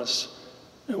for us,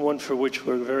 and one for which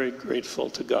we're very grateful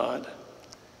to God.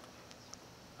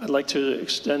 I'd like to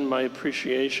extend my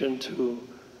appreciation to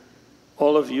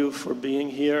all of you for being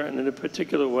here, and in a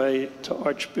particular way to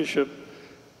Archbishop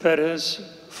Perez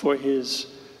for his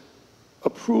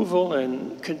approval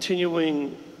and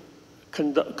continuing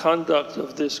conduct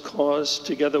of this cause,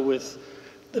 together with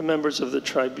the members of the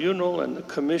tribunal and the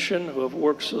commission who have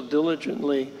worked so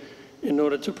diligently in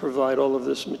order to provide all of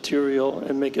this material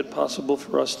and make it possible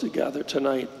for us to gather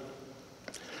tonight.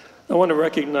 I want to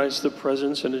recognize the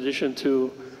presence, in addition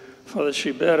to Father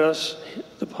Chiberas,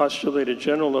 the postulator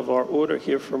general of our order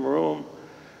here from Rome,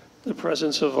 the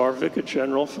presence of our Vicar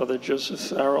General, Father Joseph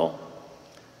Farrell,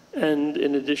 and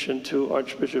in addition to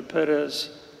Archbishop Perez,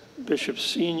 Bishop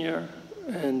Senior,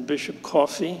 and Bishop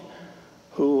Coffey,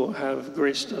 who have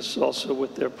graced us also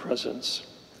with their presence.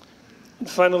 And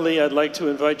finally, I'd like to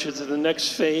invite you to the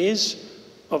next phase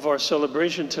of our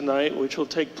celebration tonight, which will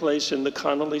take place in the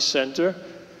Connolly Center.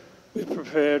 We've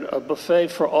prepared a buffet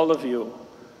for all of you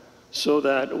so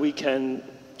that we can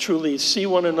truly see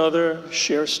one another,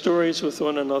 share stories with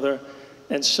one another,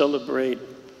 and celebrate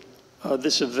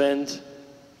this event,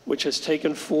 which has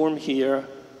taken form here,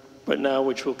 but now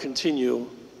which will continue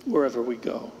wherever we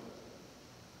go.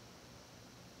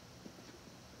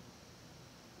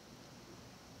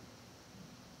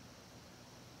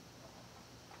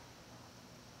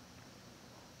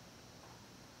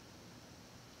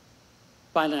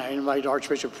 Finally, I invite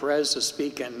Archbishop Perez to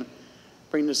speak and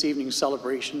bring this evening's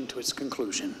celebration to its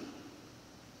conclusion.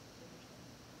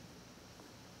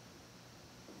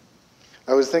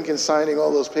 I was thinking signing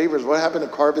all those papers. What happened to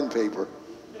carbon paper?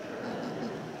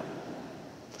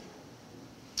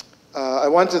 I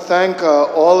want to thank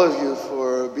all of you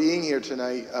for being here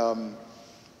tonight.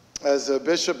 As a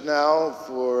bishop now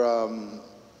for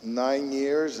 9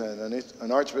 years and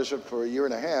an archbishop for 1.5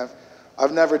 years,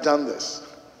 I've never done this.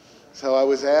 So I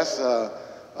was asked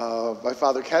by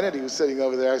Father Kennedy, who's sitting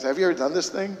over there, I said, have you ever done this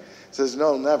thing? He says,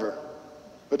 no, never.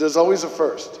 But there's always a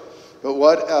first. But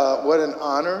what an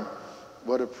honor,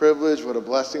 what a privilege, what a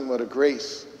blessing, what a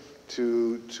grace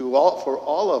for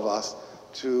all of us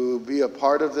to be a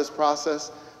part of this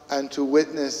process and to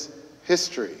witness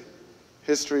history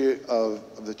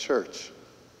of the church.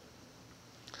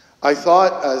 I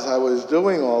thought as I was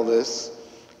doing all this,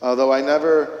 although I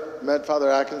never met Father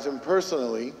Atkinson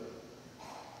personally,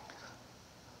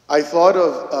 I thought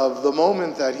of the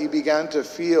moment that he began to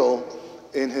feel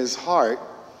in his heart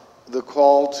the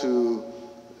call to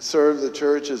serve the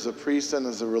church as a priest and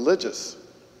as a religious.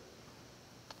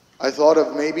 I thought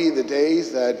of maybe the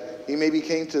days that he maybe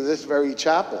came to this very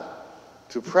chapel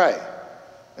to pray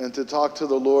and to talk to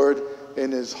the Lord in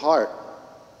his heart.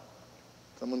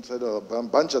 Someone said a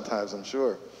bunch of times, I'm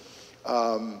sure.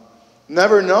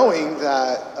 Never knowing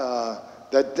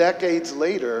that decades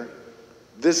later,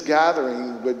 this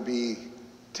gathering would be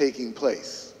taking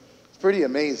place. It's pretty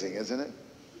amazing, isn't it?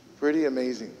 Pretty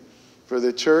amazing. For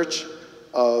the Church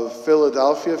of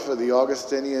Philadelphia, for the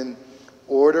Augustinian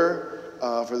order,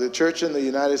 for the church in the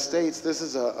United States, this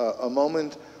is a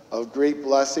moment of great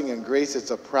blessing and grace.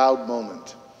 It's a proud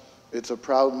moment. It's a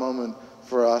proud moment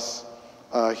for us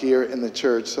here in the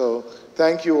church. So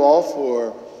thank you all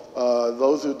for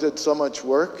those who did so much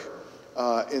work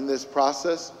in this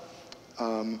process.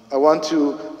 I want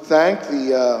to thank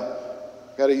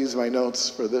got to use my notes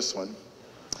for this one.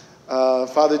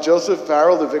 Father Joseph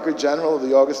Farrell, the Vicar General of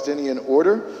the Augustinian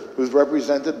Order, who's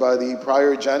represented by the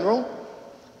Prior General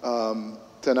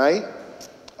tonight.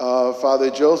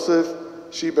 Father Joseph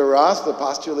Chiberas, the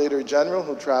Postulator General,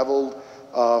 who traveled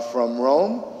from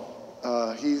Rome.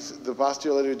 He's the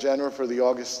Postulator General for the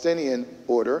Augustinian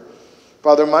Order.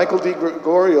 Father Michael Di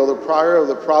Gregorio, the Prior of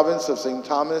the Province of St.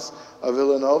 Thomas of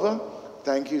Villanova.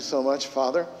 Thank you so much,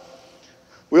 Father.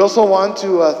 We also want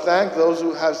to thank those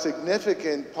who have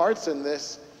significant parts in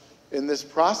this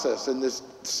process, in this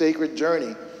sacred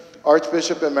journey.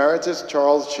 Archbishop Emeritus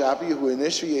Charles Chappie, who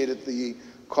initiated the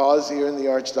cause here in the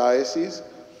Archdiocese.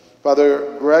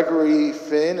 Father Gregory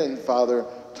Finn and Father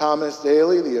Thomas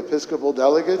Daly, the Episcopal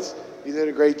delegates. You did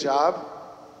a great job.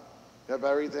 Have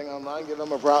everything online? Give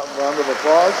them a round of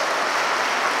applause.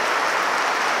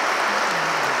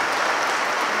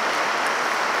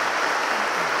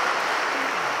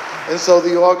 And so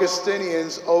the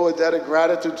Augustinians owe a debt of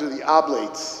gratitude to the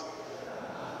Oblates.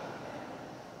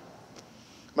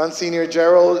 Monsignor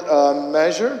Gerald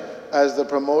Measure, as the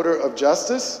promoter of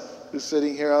justice, who's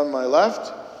sitting here on my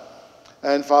left,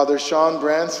 and Father Sean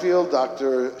Bransfield,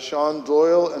 Dr. Sean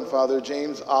Doyle, and Father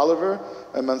James Oliver,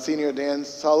 and Monsignor Dan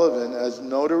Sullivan as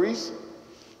notaries.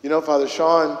 You know, Father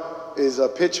Sean is a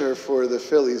pitcher for the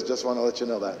Phillies, just want to let you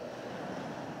know that.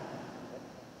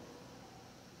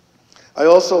 I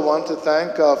also want to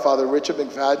thank Father Richard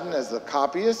McFadden as the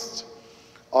copyist,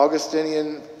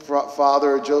 Augustinian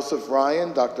Father Joseph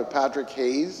Ryan, Dr. Patrick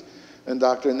Hayes, and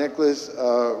Dr. Nicholas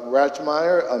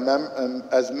Ratchmeyer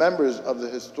as members of the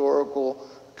Historical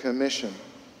Commission.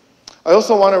 I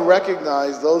also want to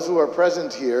recognize those who are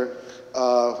present here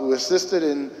who assisted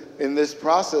in this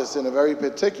process in a very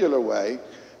particular way,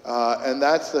 and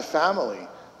that's the family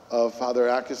of Father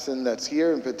Atkinson that's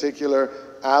here, in particular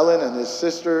Alan and his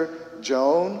sister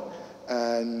Joan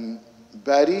and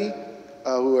Betty,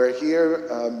 who are here.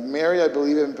 Mary, I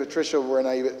believe, and Patricia were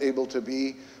not able to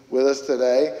be with us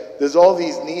today. There's all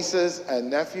these nieces and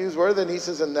nephews. Where are the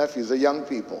nieces and nephews, the young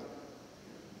people?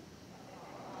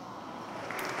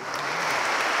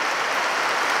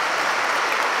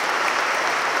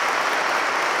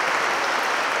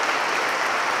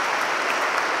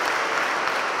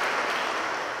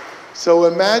 So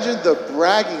imagine the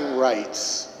bragging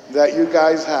rights that you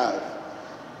guys have.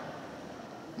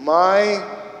 My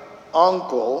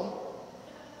uncle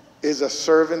is a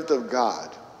servant of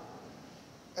God,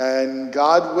 and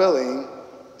God willing,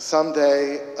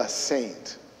 someday a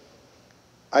saint.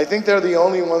 I think they're the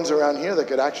only ones around here that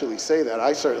could actually say that.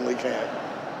 I certainly can't.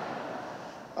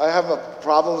 I have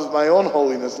problems with my own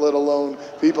holiness, let alone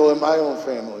people in my own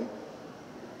family.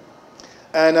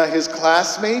 And his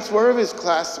classmates, where are his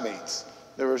classmates?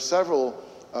 There were several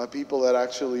people that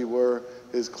actually were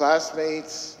his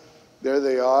classmates. There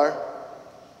they are.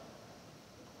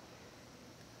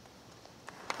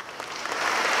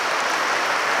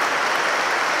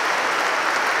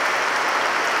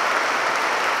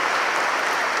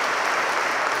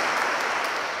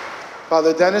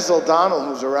 Father Dennis O'Donnell,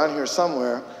 who's around here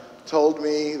somewhere, told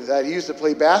me that he used to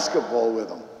play basketball with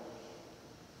him.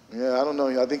 Yeah, I don't know.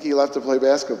 I think he left to play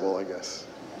basketball, I guess.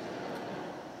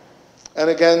 And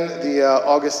again, the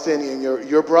Augustinian,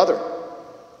 your brother.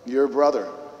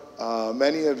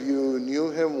 Many of you knew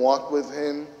him, walked with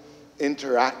him,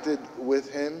 interacted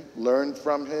with him, learned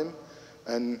from him,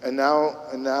 and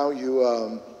now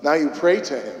you pray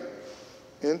to him.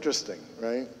 Interesting,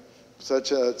 right?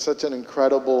 Such an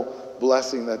incredible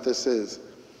blessing that this is.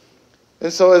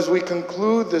 And so as we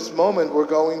conclude this moment, we're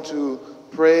going to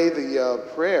pray the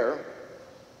prayer.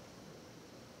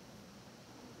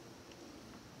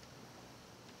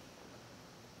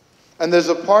 And there's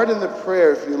a part in the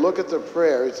prayer, if you look at the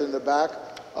prayer, it's in the back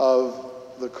of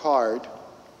the card.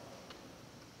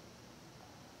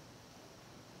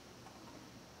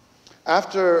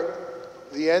 After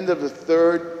the end of the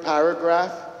third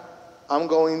paragraph, I'm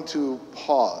going to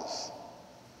pause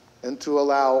and to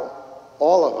allow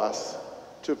all of us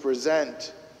to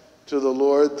present to the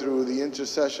Lord through the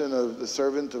intercession of the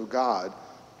servant of God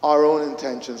our own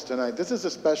intentions tonight. This is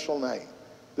a special night.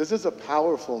 This is a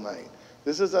powerful night.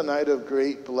 This is a night of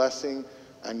great blessing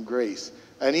and grace.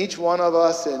 And each one of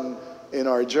us in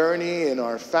our journey, in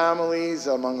our families,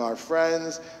 among our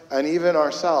friends, and even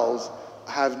ourselves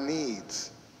have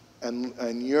needs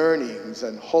and yearnings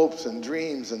and hopes and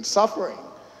dreams and suffering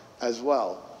as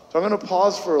well. So I'm going to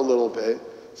pause for a little bit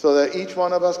so that each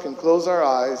one of us can close our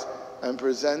eyes and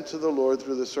present to the Lord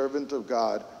through the servant of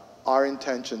God our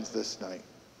intentions this night.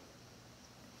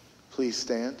 Please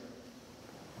stand.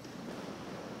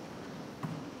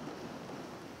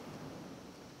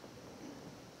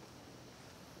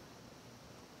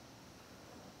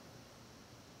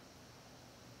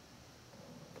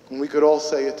 And we could all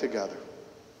say it together.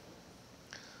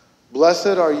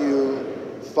 Blessed are you,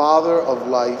 Father of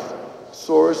life,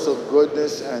 source of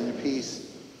goodness and peace,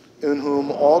 in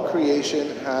whom all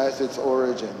creation has its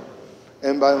origin,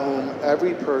 and by whom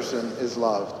every person is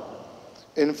loved.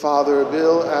 In Father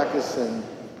Bill Atkinson,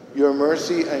 your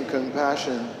mercy and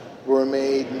compassion were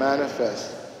made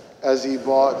manifest as he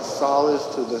brought solace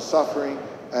to the suffering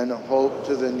and hope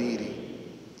to the needy.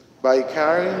 By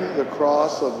carrying the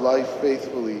cross of life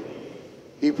faithfully,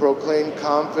 he proclaimed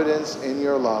confidence in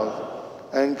your love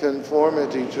and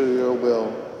conformity to your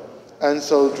will, and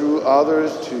so drew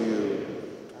others to you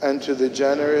and to the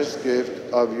generous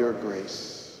gift of your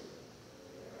grace.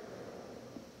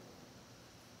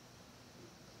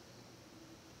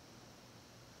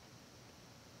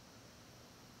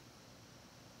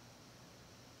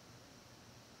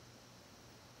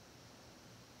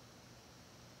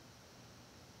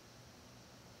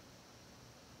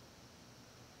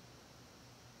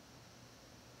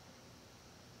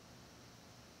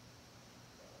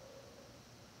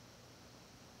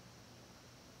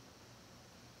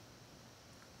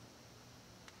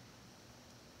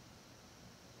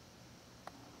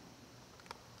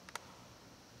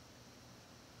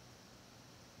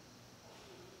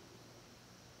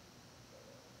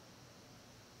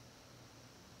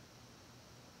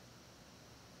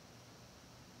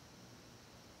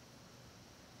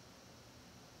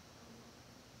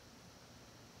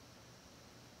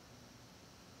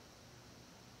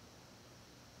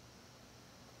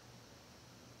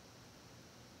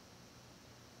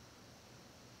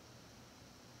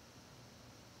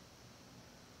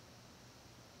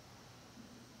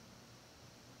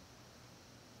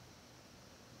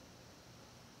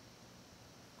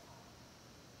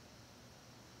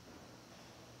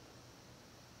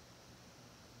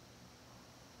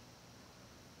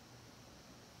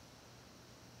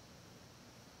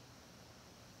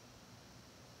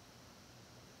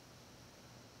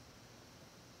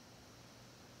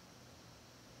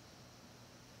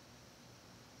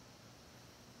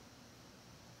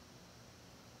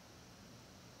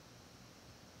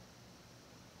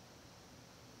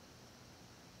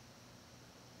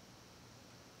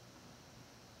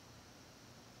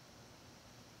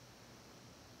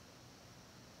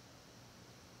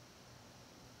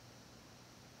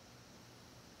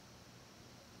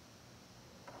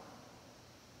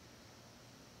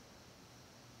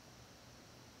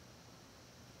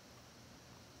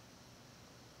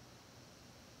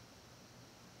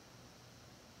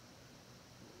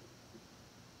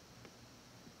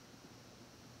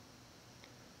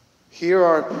 Hear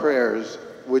our prayers,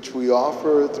 which we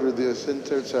offer through this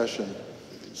intercession,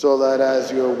 so that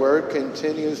as your work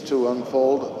continues to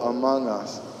unfold among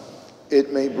us,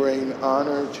 it may bring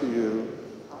honor to you,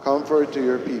 comfort to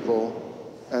your people,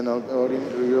 and according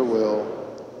to your will,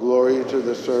 glory to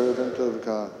the servant of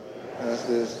God, as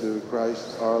this through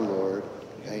Christ our Lord.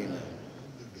 Amen.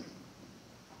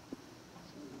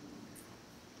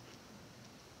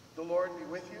 The Lord be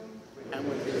with you. And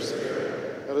with your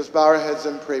spirit. Let us bow our heads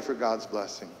and pray for God's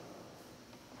blessing.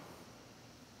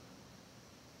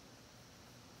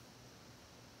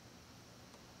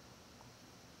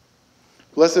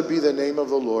 Blessed be the name of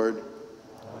the Lord.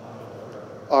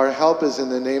 Our help is in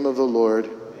the name of the Lord.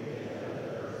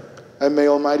 And may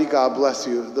Almighty God bless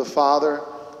you, the Father,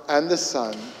 and the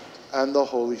Son, and the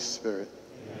Holy Spirit.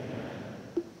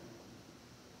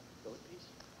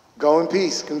 Go in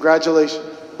peace.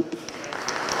 Congratulations.